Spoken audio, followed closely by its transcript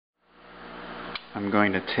I'm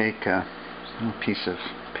going to take a little piece of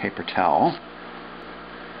paper towel,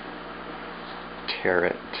 tear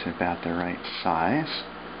it to about the right size,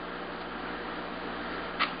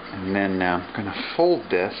 and then I'm going to fold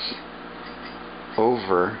this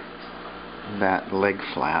over that leg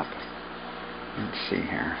flap. Let's see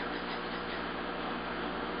here.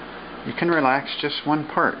 You can relax just one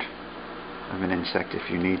part of an insect if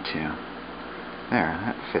you need to. There,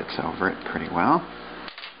 that fits over it pretty well.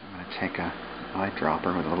 I'm going to take a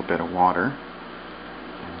eyedropper with a little bit of water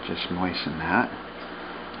and just moisten that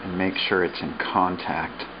and make sure it's in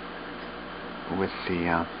contact with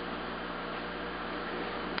the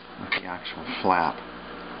actual flap.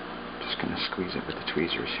 Just going to squeeze it with the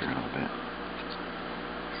tweezers here a little bit.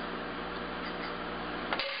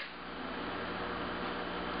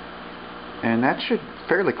 And that should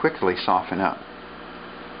fairly quickly soften up,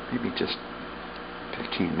 maybe just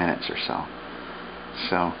 15 minutes or so.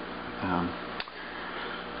 So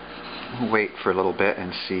we'll wait for a little bit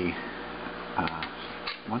and see.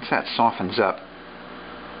 Once that softens up,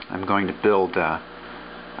 I'm going to build a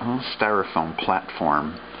little styrofoam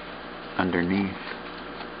platform underneath,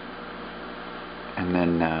 and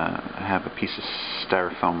then have a piece of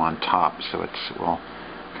styrofoam on top, so it will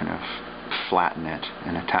kind of flatten it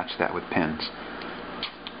and attach that with pins.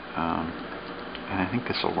 And I think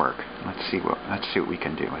this will work. Let's see what we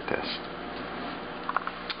can do with this.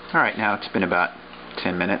 Alright, now it's been about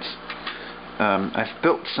 10 minutes. I've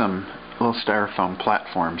built some little styrofoam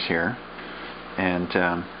platforms here, and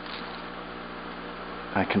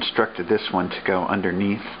I constructed this one to go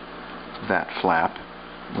underneath that flap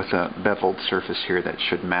with a beveled surface here that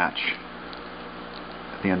should match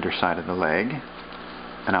the underside of the leg,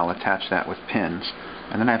 and I'll attach that with pins.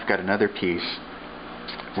 And then I've got another piece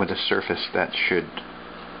with a surface that should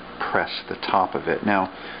press the top of it.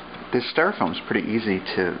 Now, this styrofoam is pretty easy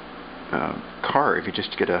to carve. You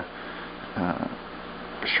just get a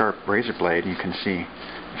sharp razor blade, and you can see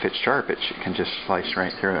if it's sharp, it can just slice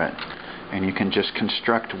right through it. And you can just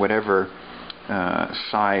construct whatever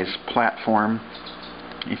size platform.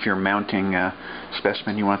 If you're mounting a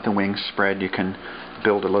specimen, you want the wings spread, you can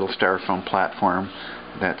build a little styrofoam platform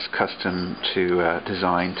that's custom to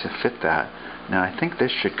design to fit that. Now I think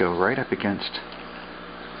this should go right up against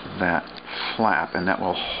that flap, and that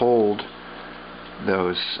will hold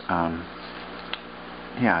those,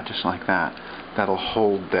 yeah, just like that. That'll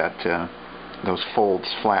hold that those folds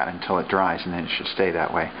flat until it dries, and then it should stay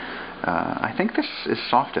that way. I think this is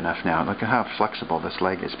soft enough now. Look at how flexible this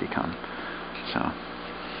leg has become. So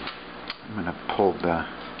I'm going to pull the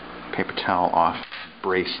paper towel off,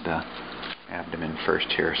 brace the abdomen first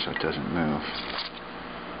here so it doesn't move.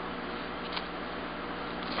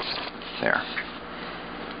 There.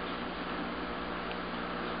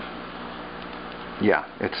 Yeah,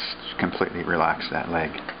 it's completely relaxed, that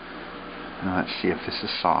leg. Now let's see if this is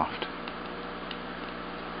soft.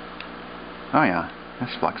 Oh yeah,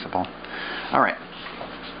 it's flexible. Alright,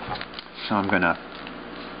 so I'm going to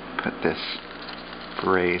put this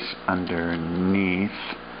brace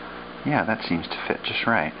underneath. Yeah, that seems to fit just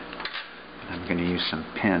right. And I'm going to use some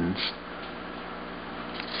pins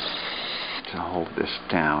to hold this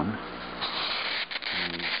down.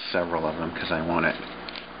 I use several of them because I want it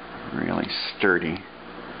really sturdy,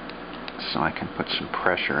 so I can put some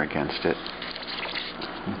pressure against it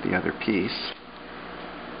with the other piece.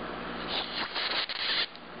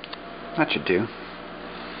 That should do.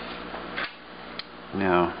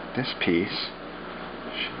 Now this piece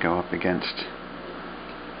should go up against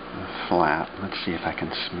the flap. Let's see if I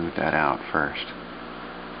can smooth that out first.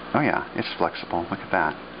 Oh yeah, it's flexible. Look at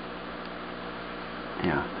that.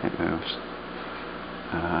 Yeah, it moves.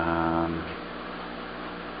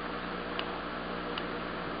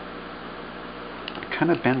 It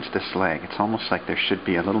kind of bends this leg. It's almost like there should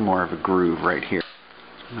be a little more of a groove right here.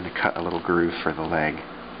 I'm going to cut a little groove for the leg.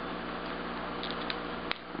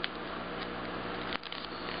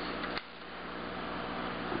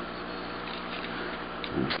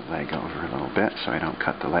 Move the leg over a little bit so I don't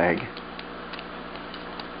cut the leg.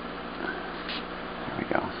 There we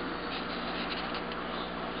go.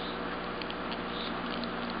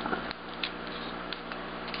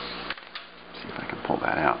 See if I can pull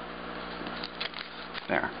that out.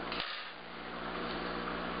 There.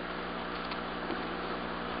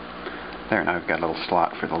 There, now I've got a little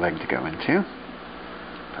slot for the leg to go into.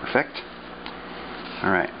 Perfect.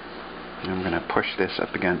 Alright, I'm going to push this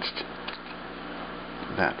up against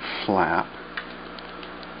that flap.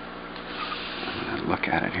 I'm going to look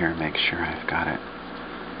at it here and make sure I've got it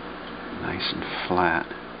nice and flat.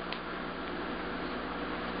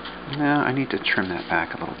 Now I need to trim that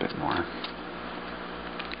back a little bit more.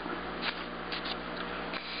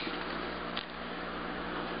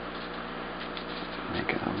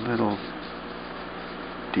 little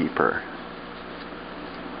deeper.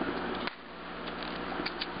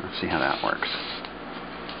 Let's see how that works.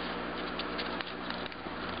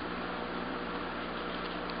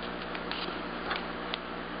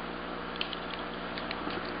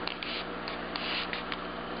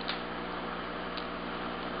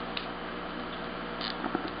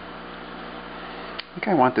 I think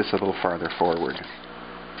I want this a little farther forward.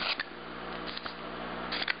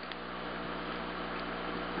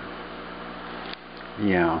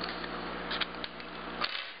 Yeah.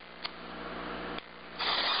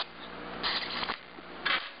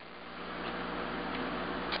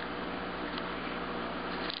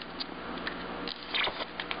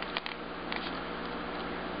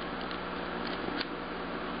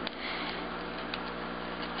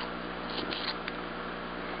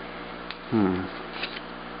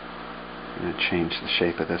 I'm going to change the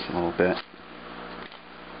shape of this a little bit.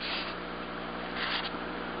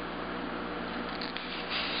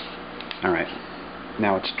 Alright,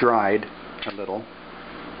 now it's dried a little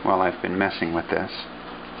while I've been messing with this.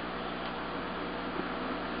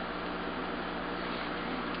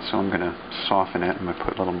 So I'm going to soften it. I'm going to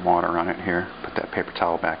put a little water on it here. Put that paper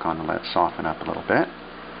towel back on and let it soften up a little bit.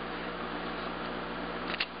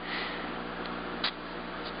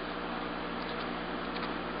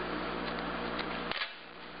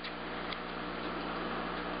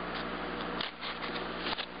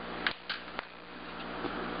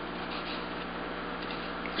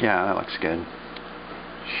 Yeah, that looks good.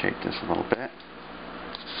 Shape this a little bit.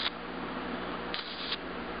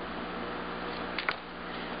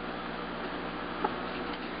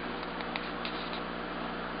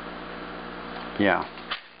 Yeah.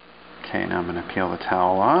 Okay, now I'm going to peel the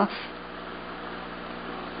towel off.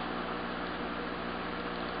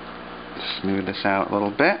 Smooth this out a little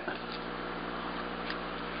bit.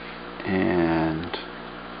 And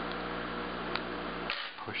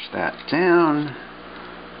push that down.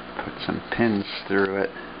 Put some pins through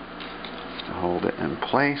it to hold it in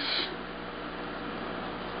place.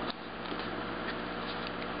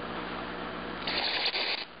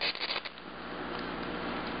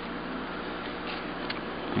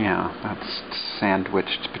 Yeah, that's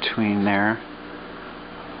sandwiched between there.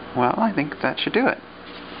 Well, I think that should do it.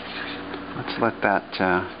 Let's let that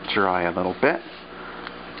dry a little bit.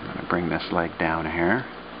 I'm going to bring this leg down here.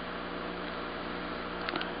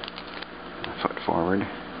 A foot forward.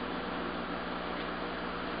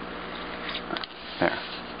 There.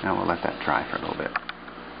 Now we'll let that dry for a little bit.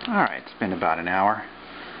 Alright, it's been about an hour.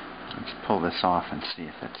 Let's pull this off and see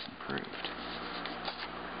if it's improved.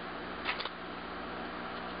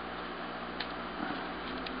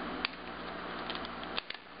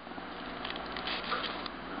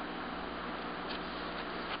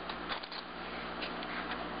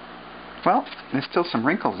 Well, there's still some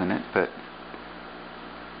wrinkles in it, but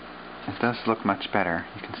it does look much better.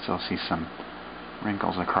 You can still see some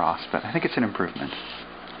wrinkles across, but I think it's an improvement.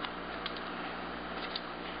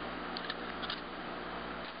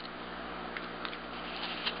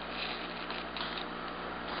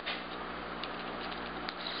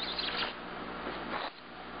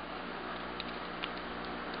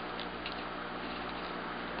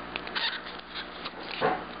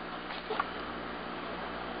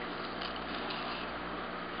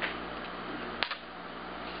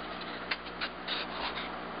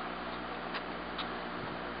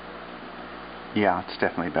 Yeah, it's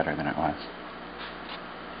definitely better than it was.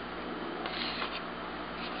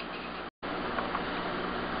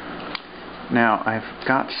 Now, I've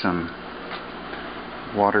got some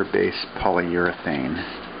water-based polyurethane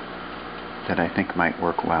that I think might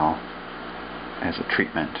work well as a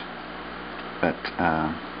treatment. But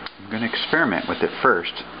I'm going to experiment with it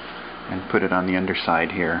first and put it on the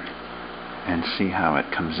underside here and see how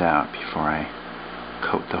it comes out before I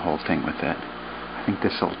coat the whole thing with it. I think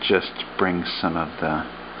this will just bring some of the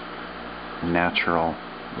natural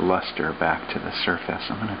luster back to the surface.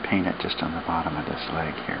 I'm going to paint it just on the bottom of this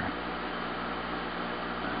leg here.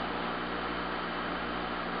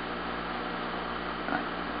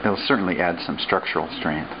 It'll certainly add some structural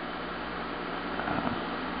strength.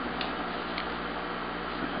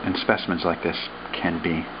 And specimens like this can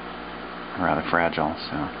be rather fragile,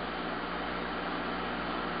 so.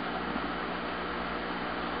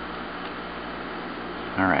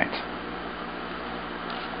 Alright.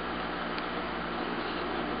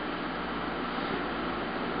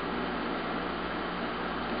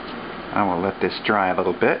 I will let this dry a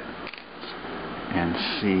little bit and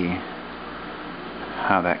see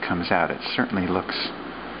how that comes out. It certainly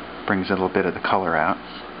brings a little bit of the color out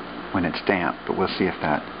when it's damp, but we'll see if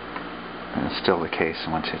that is still the case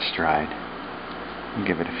once it's dried. I'll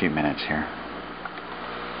give it a few minutes here.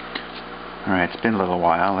 Alright, it's been a little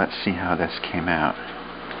while. Let's see how this came out.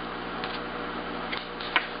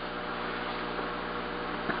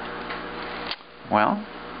 Well,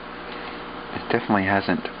 it definitely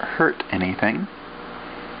hasn't hurt anything.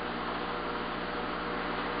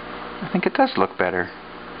 I think it does look better.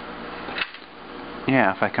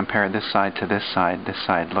 Yeah, if I compare this side to this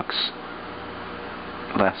side looks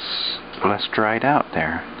less dried out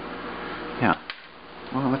there. Yeah.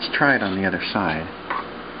 Well, let's try it on the other side.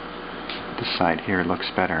 This side here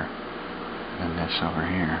looks better than this over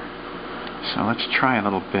here. So let's try a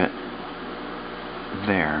little bit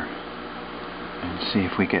there and see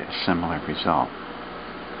if we get a similar result.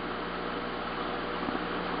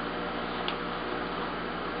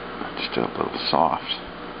 It's still a little soft.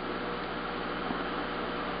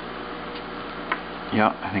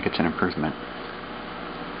 Yeah, I think it's an improvement.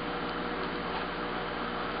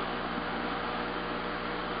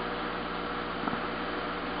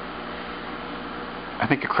 I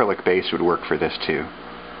think acrylic base would work for this too.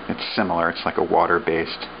 It's similar. It's like a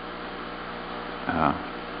water-based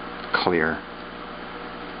clear.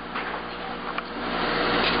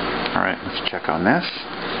 Alright, let's check on this.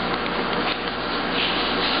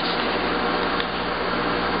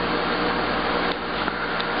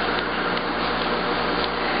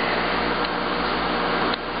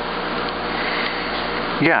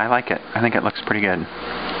 Yeah, I like it. I think it looks pretty good.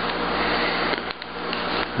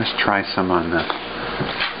 Let's try some on the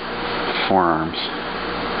forearms,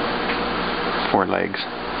 forelegs.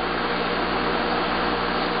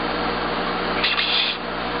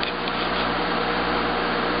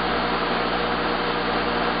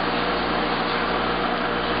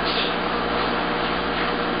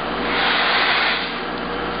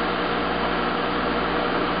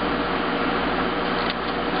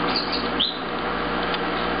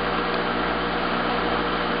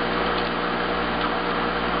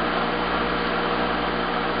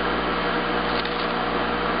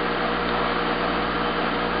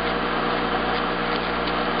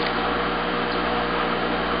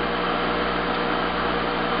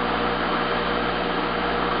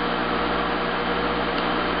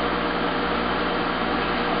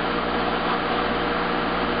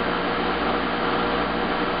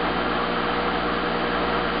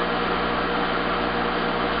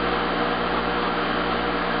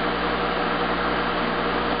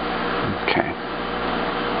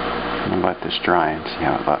 Let this dry and see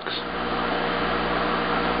how it looks.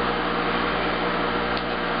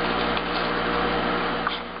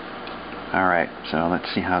 Alright, so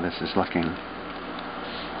let's see how this is looking.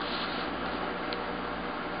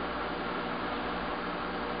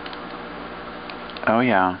 Oh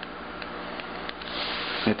yeah,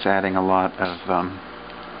 it's adding a lot of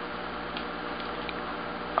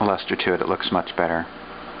luster to it. It looks much better.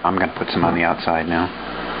 I'm going to put some on the outside now.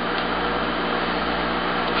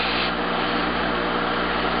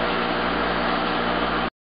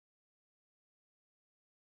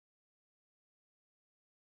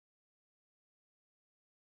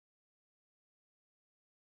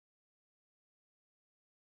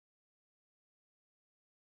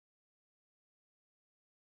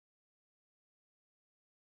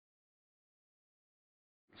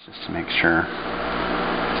 Just to make sure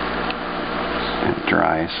it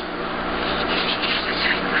dries.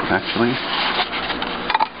 Actually,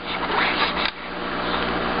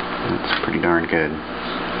 it's pretty darn good.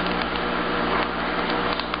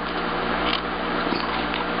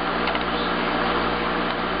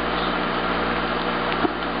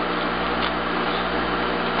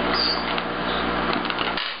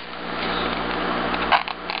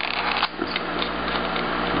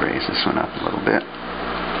 Raise this one up a little bit.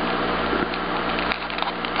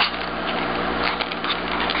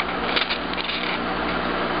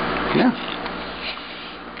 Yeah.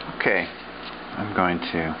 Okay, I'm going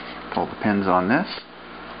to pull the pins on this.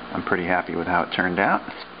 I'm pretty happy with how it turned out.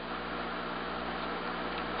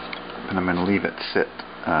 And I'm going to leave it sit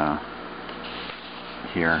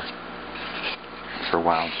here for a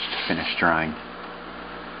while just to finish drying.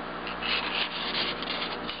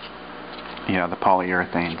 Yeah, the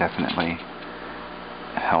polyurethane definitely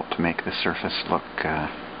helped make the surface look a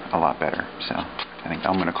lot better. So I think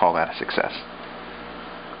I'm going to call that a success.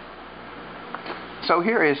 So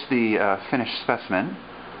here is the finished specimen.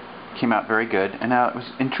 Came out very good, and now it was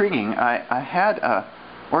intriguing. I had a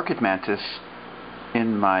Orchid Mantis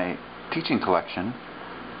in my teaching collection.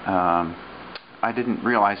 I didn't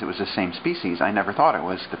realize it was the same species. I never thought it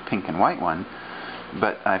was the pink and white one,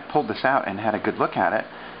 but I pulled this out and had a good look at it,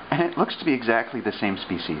 and it looks to be exactly the same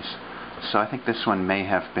species. So I think this one may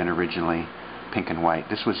have been originally pink and white.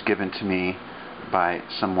 This was given to me by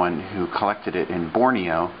someone who collected it in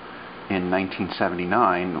Borneo in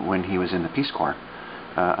 1979 when he was in the Peace Corps.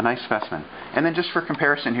 A nice specimen. And then just for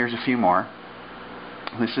comparison, here's a few more.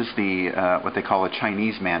 This is the what they call a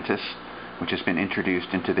Chinese mantis, which has been introduced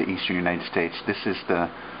into the eastern United States. This is the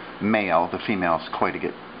male. The female is quite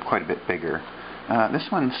a bit bigger. This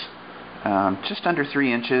one's just under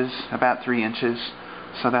 3 inches, about 3 inches.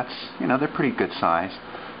 So that's, you know, they're pretty good size.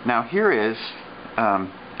 Now here is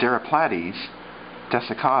Deriplades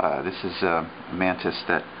desiccata. This is a mantis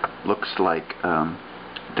that looks like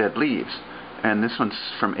dead leaves. And this one's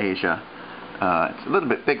from Asia. It's a little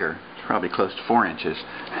bit bigger. It's probably close to 4 inches.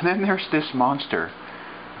 And then there's this monster,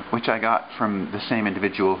 which I got from the same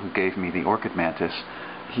individual who gave me the Orchid Mantis.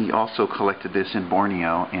 He also collected this in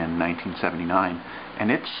Borneo in 1979.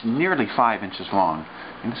 And it's nearly 5 inches long.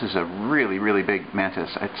 And this is a really, really big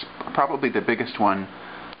mantis. It's probably the biggest one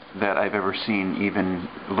that I've ever seen, even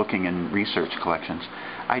looking in research collections.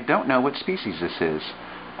 I don't know what species this is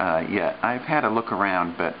yet. I've had a look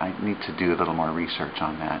around, but I need to do a little more research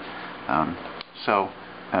on that.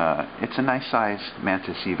 It's a nice size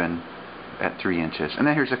mantis even at 3 inches. And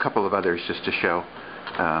then here's a couple of others just to show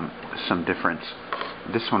some difference.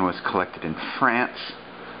 This one was collected in France,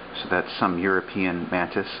 so that's some European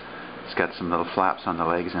mantis. It's got some little flaps on the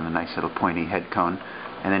legs and a nice little pointy head cone.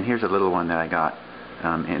 And then here's a little one that I got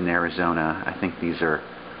in Arizona. I think these are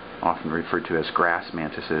often referred to as grass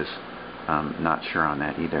mantises. Not sure on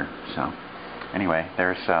that either. So anyway,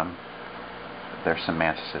 there's some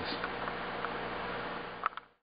mantises.